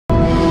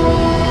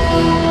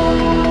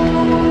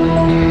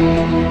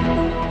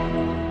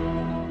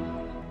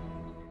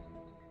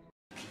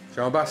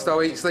Sean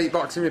Bastow, Eat, Sleep,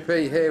 Boxing,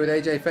 Repeat, here with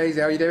AJ Faizy.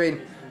 How are you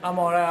doing? I'm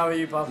alright, how are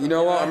you, Bob? You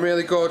know what, I'm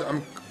really good.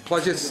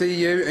 Pleasure to see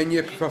you and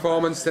your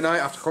performance tonight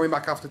after coming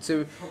back after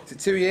 2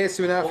 years,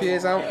 2.5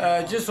 years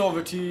out? Just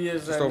over 2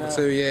 years. Just over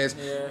 2 years.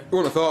 Yeah. You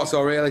wouldn't have thought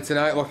so really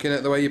tonight, looking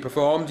at the way you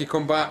performed. You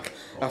come back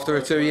after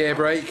a 2-year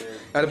break.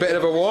 Had a bit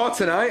of a war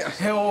tonight.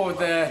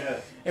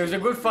 It was a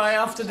good fight.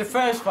 After the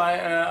first fight,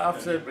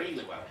 after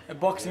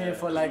boxing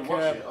for like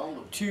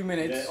 2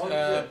 minutes,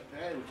 I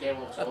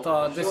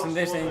thought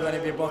this ain't going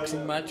to be a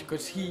boxing match,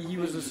 because he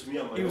was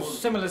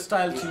similar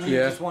style to me.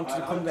 Yeah. Just wanted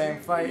to come there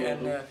and fight,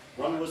 and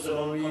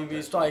so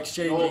we started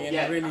exchanging, and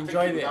I really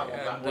enjoyed it.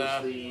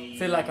 And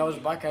feel like I was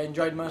back. I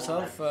enjoyed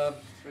myself. I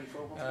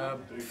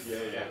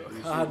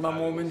had my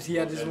moments. He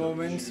had his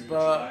moments,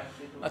 but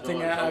I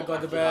think I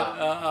got the better.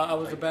 I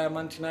was the better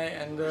man tonight,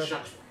 and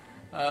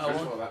I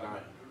won.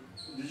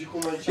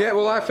 Yeah,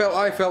 well, I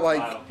felt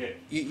like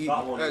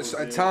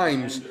at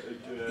times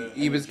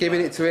he was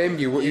giving it to him.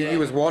 You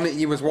was wanting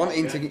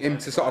him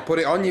to sort of put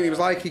it on you. It was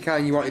like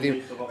you wanted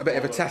him a bit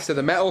of a test of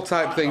the metal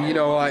type thing. You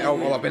know, like, oh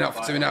well, I've been out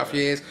for 2.5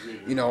 years.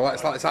 You know,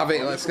 let's have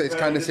it. Let's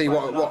kind of see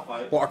what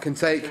I can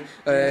take.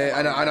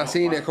 And I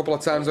seen it a couple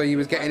of times where he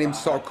was getting him to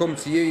sort of come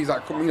to you. He's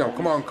like, come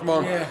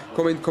on, yeah.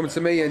 come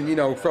to me,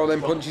 and throw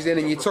them punches in.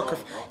 And you took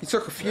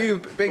a few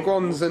big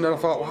ones, and I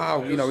thought,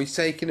 wow, he's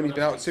taking him. He's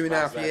been out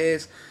 2.5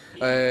 years.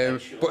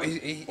 But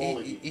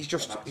he's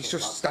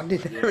just standing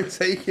there and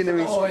taking him.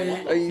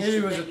 He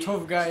was a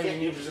tough guy,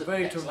 and he was a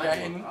very tough guy.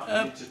 And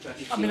I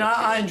mean,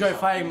 I enjoy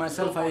fighting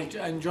myself. I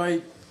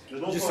enjoy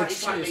just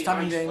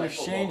standing there and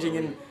exchanging.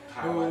 And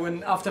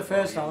when after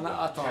first round,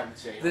 I thought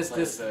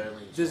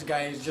this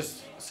guy is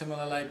just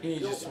similar like me. He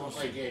just wants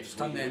to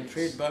stand there and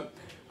trade. But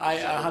I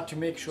had to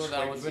make sure that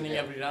I was winning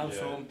every round.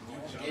 So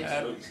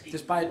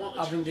despite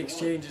having the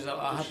exchanges,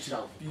 I had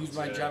to use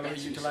my jab and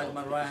utilize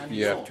my right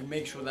hand to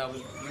make sure that I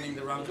was winning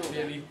the round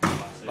clearly.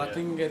 But I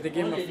think they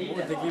gave him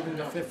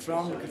the 5th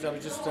round, because I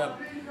was just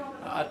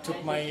I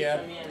took my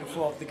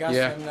foot off the gas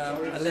and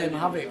I let him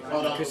have it,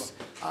 because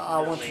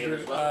I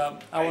wanted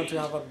to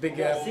have a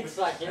bigger last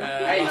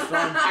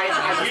round.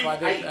 That's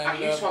what I did. And, I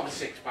used to have a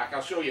 6-pack.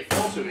 I'll show you a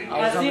photo of it. I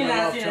was having a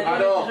lot of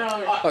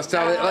trouble. Let's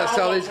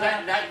tell this.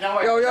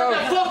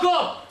 Yo. Fuck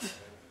up!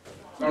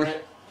 Sorry.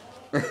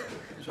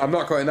 I'm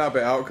not cutting that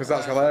bit out because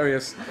that's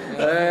hilarious.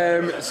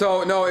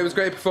 So no, it was a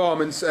great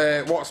performance.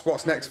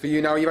 What's next for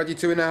you now? You've had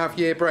your 2.5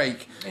 year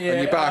break,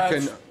 and you're back.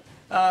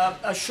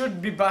 I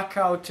should be back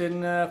out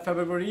in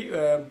February.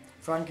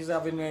 Frank is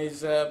having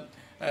his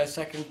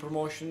second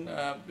promotion,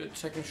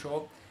 second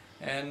show,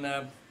 and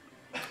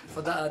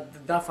for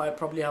that fight, I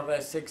probably have a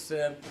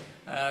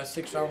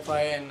 6-round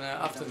fight, and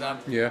after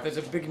that, there's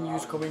a big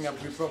news coming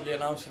up. We probably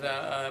announce it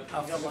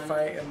after the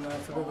fight in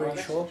February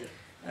show.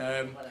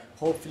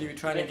 Hopefully we're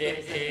trying to get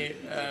a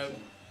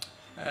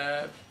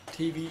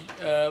TV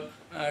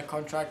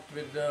contract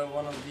with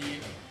one of the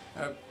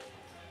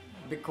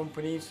big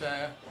companies.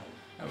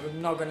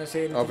 I'm not going to say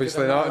anything.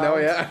 Obviously not, no,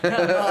 yeah.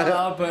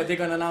 No, but they're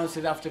going to announce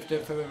it after the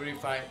February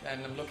fight,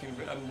 and I'm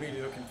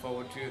really looking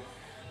forward to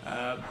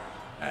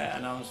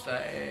announce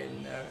that.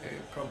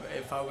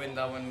 If I win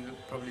that one, it'll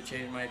probably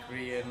change my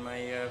career and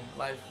my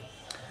life.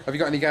 Have you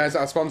got any guys that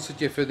have sponsored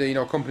you for the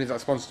companies that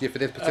sponsored you for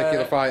this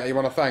particular fight that you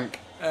want to thank?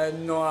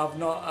 No, I've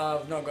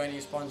not got any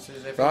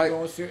sponsors. If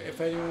anyone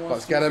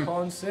wants to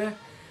sponsor,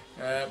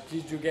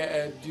 please do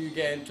get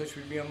in touch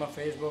with me on my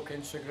Facebook,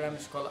 Instagram.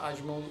 It's called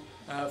Ajmal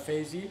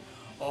Faizy.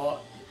 Or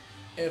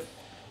if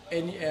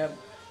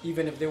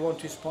even if they want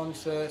to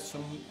sponsor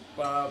some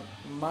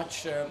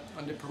match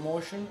on the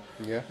promotion,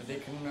 they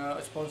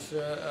can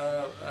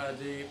sponsor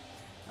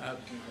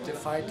the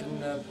fight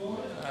and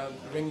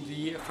ring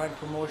the Frank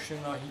promotion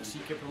or Heat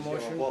Seeker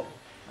promotion.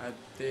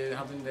 They're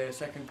having their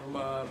second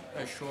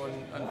show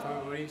in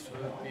February, so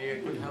it'll be a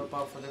good help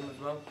out for them as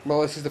well.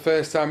 Well, this is the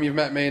first time you've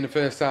met me and the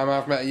first time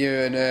I've met you,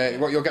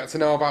 and what you'll get to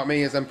know about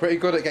me is I'm pretty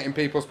good at getting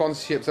people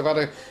sponsorships. I've had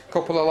a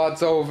couple of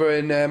lads over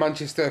in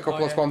Manchester, a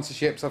couple of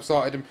sponsorships. I've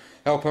sorted them,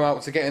 help them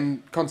out to get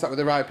in contact with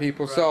the right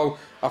people. Right. So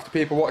after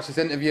people watch this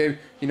interview,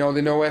 they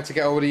know where to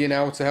get hold of you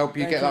now to help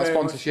you get that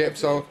sponsorship.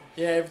 So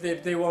yeah, if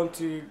they want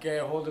to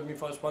get a hold of me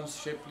for a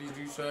sponsorship, please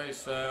do so.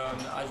 It's on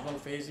Ajmal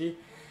Faizy.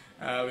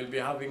 We'll be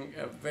having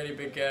a very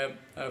big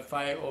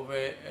fight over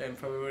in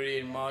February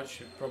and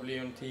March, probably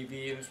on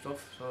TV and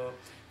stuff. So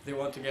if they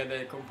want to get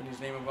the company's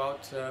name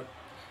about,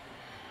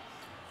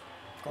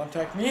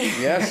 contact me.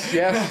 Yes.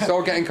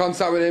 So get in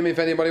contact with him if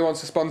anybody wants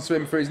to sponsor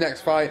him for his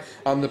next fight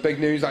and the big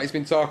news that he's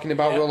been talking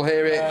about. We'll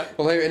hear it.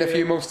 We'll hear it in a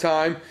few months'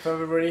 time.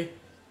 February.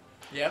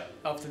 Yep.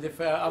 After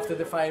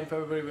the fight in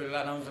February, we'll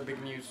announce the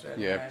big news.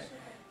 And,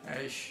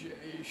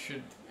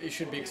 it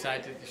should be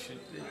excited. It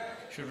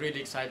should really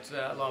excite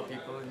a lot of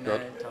people in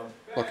town.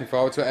 Looking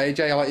forward to it.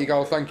 AJ, I'll let you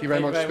go. Thank you very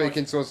much for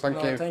speaking to us.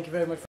 Thank you. Thank you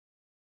very much.